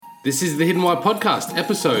This is the Hidden Why Podcast,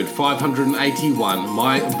 episode 581,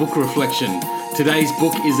 my book reflection. Today's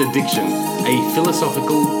book is Addiction, a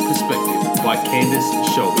Philosophical Perspective by Candace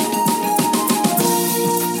Shelby.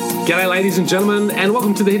 G'day ladies and gentlemen, and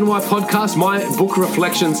welcome to the Hidden Why Podcast, my book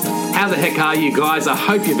reflections. How the heck are you guys? I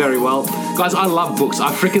hope you're very well. Guys, I love books.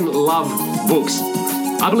 I freaking love books.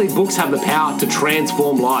 I believe books have the power to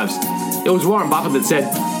transform lives. It was Warren Buffett that said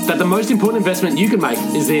that the most important investment you can make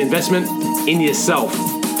is the investment in yourself.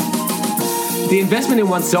 The investment in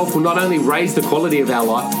oneself will not only raise the quality of our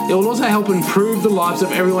life, it will also help improve the lives of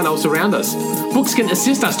everyone else around us. Books can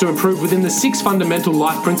assist us to improve within the 6 fundamental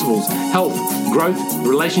life principles: health, growth,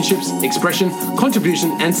 relationships, expression,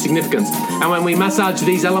 contribution, and significance. And when we massage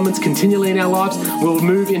these elements continually in our lives, we'll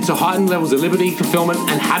move into heightened levels of liberty, fulfillment,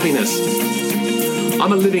 and happiness.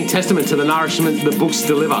 I'm a living testament to the nourishment that books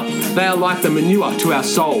deliver. They are like the manure to our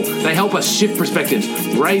soul. They help us shift perspectives,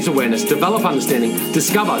 raise awareness, develop understanding,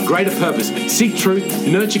 discover greater purpose, seek truth,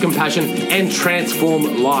 nurture compassion, and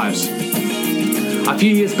transform lives. A few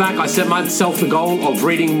years back, I set myself the goal of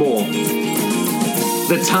reading more.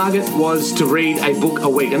 The target was to read a book a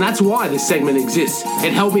week, and that's why this segment exists.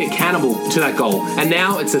 It held me accountable to that goal, and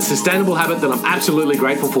now it's a sustainable habit that I'm absolutely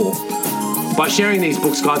grateful for. By sharing these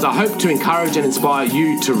books, guys, I hope to encourage and inspire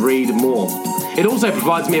you to read more. It also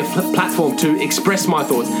provides me a platform to express my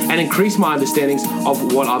thoughts and increase my understandings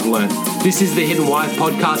of what I've learned. This is the Hidden Why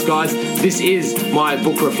Podcast, guys. This is my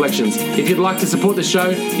book reflections. If you'd like to support the show,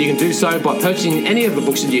 you can do so by purchasing any of the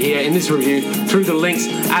books that you hear in this review through the links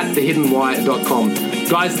at thehiddenwhy.com.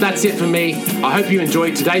 Guys, that's it for me. I hope you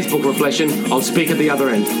enjoyed today's book reflection. I'll speak at the other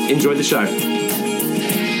end. Enjoy the show.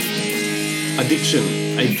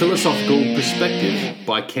 Addiction, a Philosophical Perspective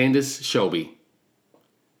by Candace Shelby.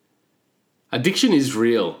 Addiction is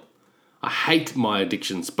real. I hate my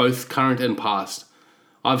addictions, both current and past.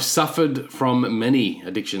 I've suffered from many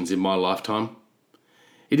addictions in my lifetime.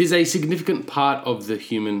 It is a significant part of the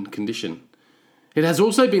human condition. It has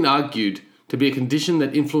also been argued to be a condition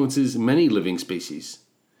that influences many living species.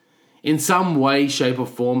 In some way, shape or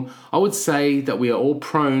form, I would say that we are all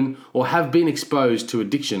prone or have been exposed to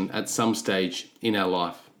addiction at some stage in our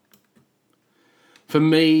life. For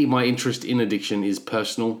me, my interest in addiction is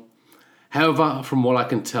personal. However, from what I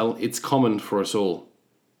can tell, it's common for us all.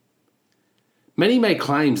 Many make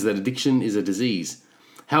claims that addiction is a disease.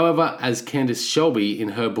 However, as Candace Shelby in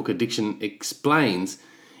her book Addiction explains,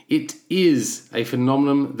 it is a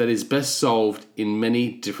phenomenon that is best solved in many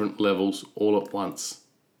different levels all at once.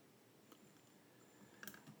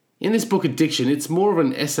 In this book, Addiction, it's more of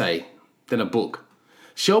an essay than a book.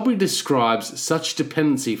 Shelby describes such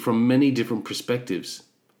dependency from many different perspectives.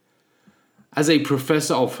 As a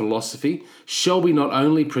professor of philosophy, Shelby not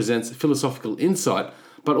only presents philosophical insight,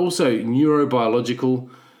 but also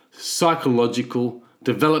neurobiological, psychological,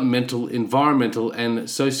 developmental, environmental, and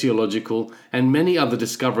sociological, and many other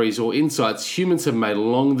discoveries or insights humans have made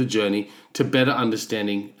along the journey to better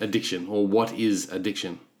understanding addiction, or what is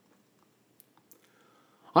addiction.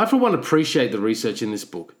 I, for one, appreciate the research in this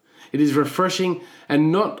book. It is refreshing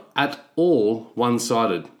and not at all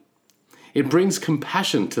one-sided. It brings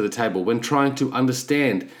compassion to the table when trying to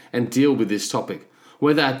understand and deal with this topic,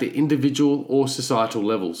 whether at the individual or societal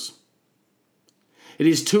levels. It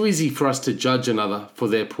is too easy for us to judge another for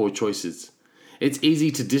their poor choices. It's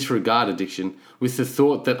easy to disregard addiction with the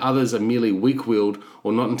thought that others are merely weak-willed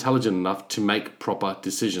or not intelligent enough to make proper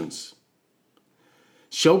decisions.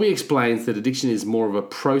 Shelby explains that addiction is more of a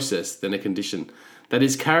process than a condition that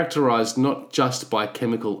is characterized not just by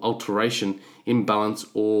chemical alteration, imbalance,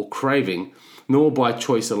 or craving, nor by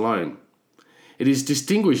choice alone. It is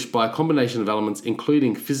distinguished by a combination of elements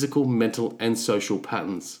including physical, mental, and social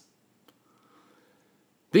patterns.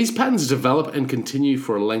 These patterns develop and continue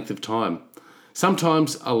for a length of time,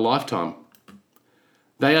 sometimes a lifetime.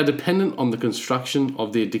 They are dependent on the construction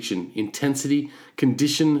of the addiction, intensity,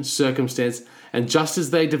 condition, circumstance, and just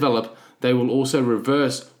as they develop, they will also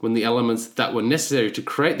reverse when the elements that were necessary to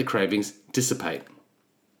create the cravings dissipate.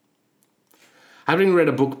 Having read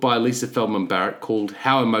a book by Lisa Feldman Barrett called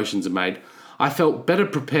How Emotions Are Made, I felt better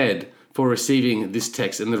prepared for receiving this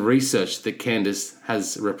text and the research that Candace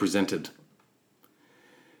has represented.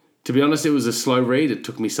 To be honest, it was a slow read. It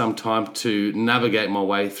took me some time to navigate my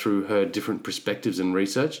way through her different perspectives and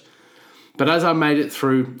research. But as I made it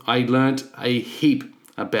through, I learnt a heap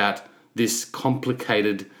about this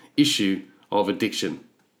complicated issue of addiction.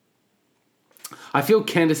 I feel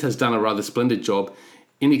Candace has done a rather splendid job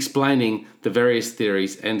in explaining the various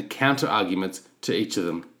theories and counter-arguments to each of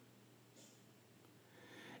them.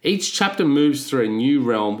 Each chapter moves through a new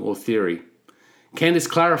realm or theory. Candace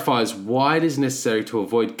clarifies why it is necessary to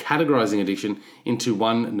avoid categorizing addiction into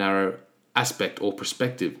one narrow aspect or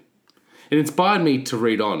perspective. It inspired me to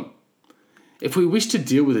read on. If we wish to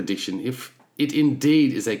deal with addiction, if it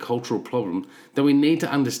indeed is a cultural problem, then we need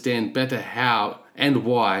to understand better how and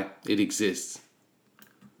why it exists.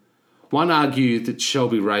 One argument that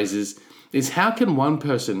Shelby raises is how can one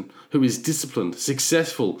person who is disciplined,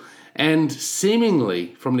 successful, and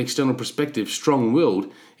seemingly, from an external perspective,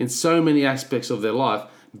 strong-willed in so many aspects of their life,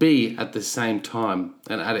 be at the same time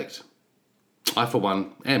an addict? I, for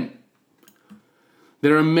one, am.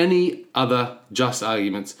 There are many other just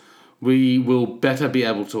arguments we will better be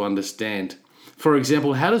able to understand. For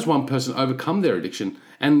example, how does one person overcome their addiction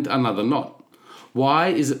and another not? Why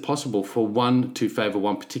is it possible for one to favour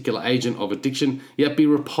one particular agent of addiction yet be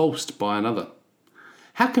repulsed by another?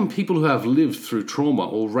 How can people who have lived through trauma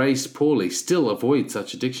or raised poorly still avoid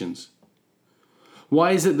such addictions?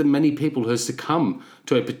 Why is it that many people who succumb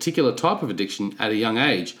to a particular type of addiction at a young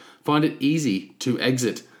age find it easy to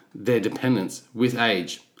exit their dependence with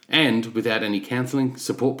age and without any counselling,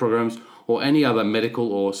 support programs, or any other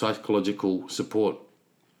medical or psychological support?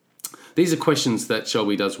 These are questions that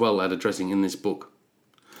Shelby does well at addressing in this book.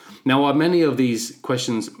 Now, while many of these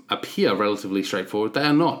questions appear relatively straightforward, they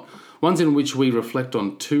are not, ones in which we reflect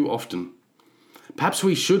on too often. Perhaps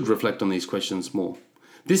we should reflect on these questions more.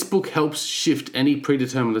 This book helps shift any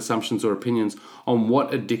predetermined assumptions or opinions on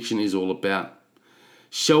what addiction is all about.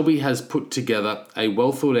 Shelby has put together a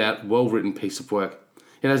well-thought-out, well-written piece of work.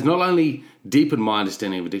 It has not only deepened my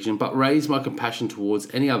understanding of addiction, but raised my compassion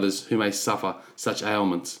towards any others who may suffer such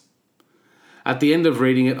ailments. At the end of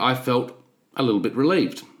reading it, I felt a little bit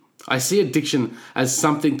relieved. I see addiction as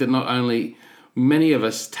something that not only many of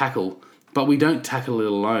us tackle, but we don't tackle it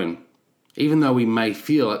alone, even though we may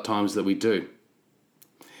feel at times that we do.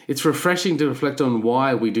 It's refreshing to reflect on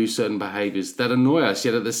why we do certain behaviours that annoy us,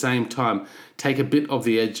 yet at the same time take a bit of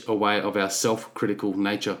the edge away of our self-critical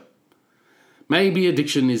nature. Maybe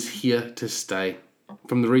addiction is here to stay.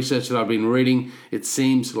 From the research that I've been reading, it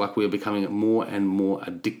seems like we are becoming more and more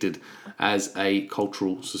addicted as a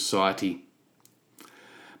cultural society.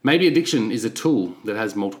 Maybe addiction is a tool that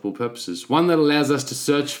has multiple purposes, one that allows us to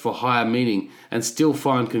search for higher meaning and still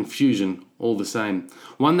find confusion all the same,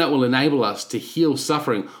 one that will enable us to heal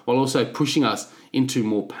suffering while also pushing us into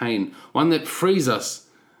more pain, one that frees us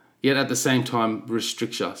yet at the same time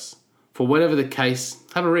restricts us. For whatever the case,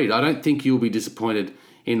 have a read. I don't think you'll be disappointed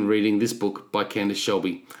in reading this book by Candace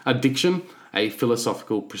Shelby, Addiction, A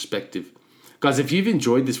Philosophical Perspective. Guys, if you've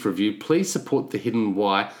enjoyed this review, please support The Hidden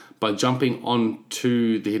Why by jumping on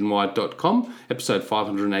to thehiddenwhy.com, episode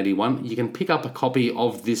 581. You can pick up a copy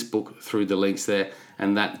of this book through the links there,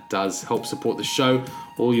 and that does help support the show.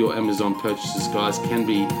 All your Amazon purchases, guys, can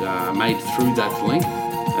be made through that link,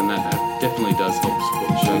 and that definitely does help support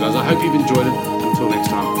the show, guys. I hope you've enjoyed it. Until next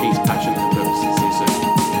time, peace, passion, and purpose. See you soon.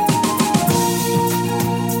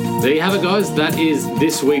 There you have it, guys. That is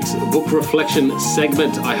this week's book reflection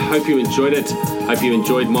segment. I hope you enjoyed it. Hope you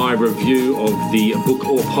enjoyed my review of the book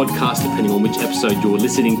or podcast, depending on which episode you're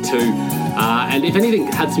listening to. And if anything,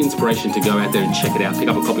 had some inspiration to go out there and check it out, pick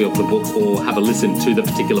up a copy of the book or have a listen to the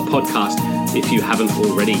particular podcast if you haven't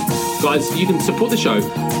already. Guys, you can support the show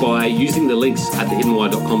by using the links at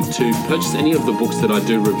thehiddenwhy.com to purchase any of the books that I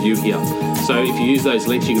do review here. So if you use those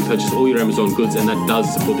links, you can purchase all your Amazon goods, and that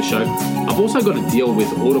does support the show. I've also got a deal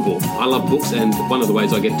with Audible. I love books, and one of the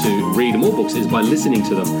ways I get to read more books is by listening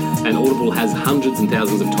to them. And Audible has hundreds and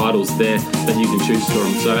thousands of titles there that you can choose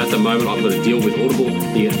from. So at the moment, I've got a deal with Audible.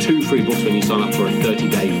 You get 2 free books when you sign up for a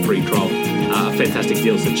 30-day free trial. A fantastic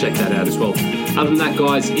deal, so check that out as well. Other than that,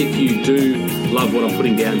 guys, if you do love what I'm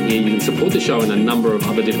putting down here, you can support the show in a number of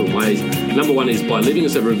other different ways. Number one is by leaving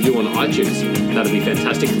us a review on iTunes. That'd be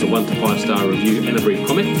fantastic. It's a 1 to 5 star review and a brief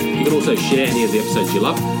comment. You can also share any of the episodes you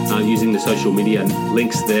love using the social media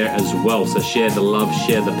links there as well. So share the love,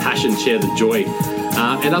 share the passion, share the joy.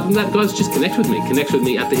 And other than that, guys, just connect with me. Connect with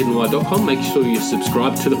me at thehiddenwhy.com. Make sure you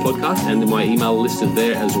subscribe to the podcast and my email listed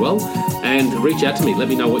there as well. And reach out to me. Let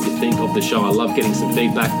me know what you think of the show. I love getting some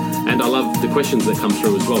feedback, and I love the questions that come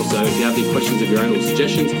through as well. So if you have any questions of your own or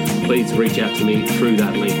suggestions, please reach out to me through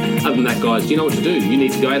that link. Other than that, guys, you know what to do. You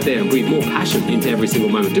need to go out there and breathe more passion into every single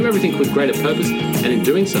moment. Do everything with greater purpose, and in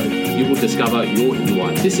doing so, you will discover your hidden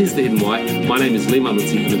why. This is The Hidden Why. My name is Lee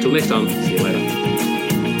Mamutsi, and until next time, see you later.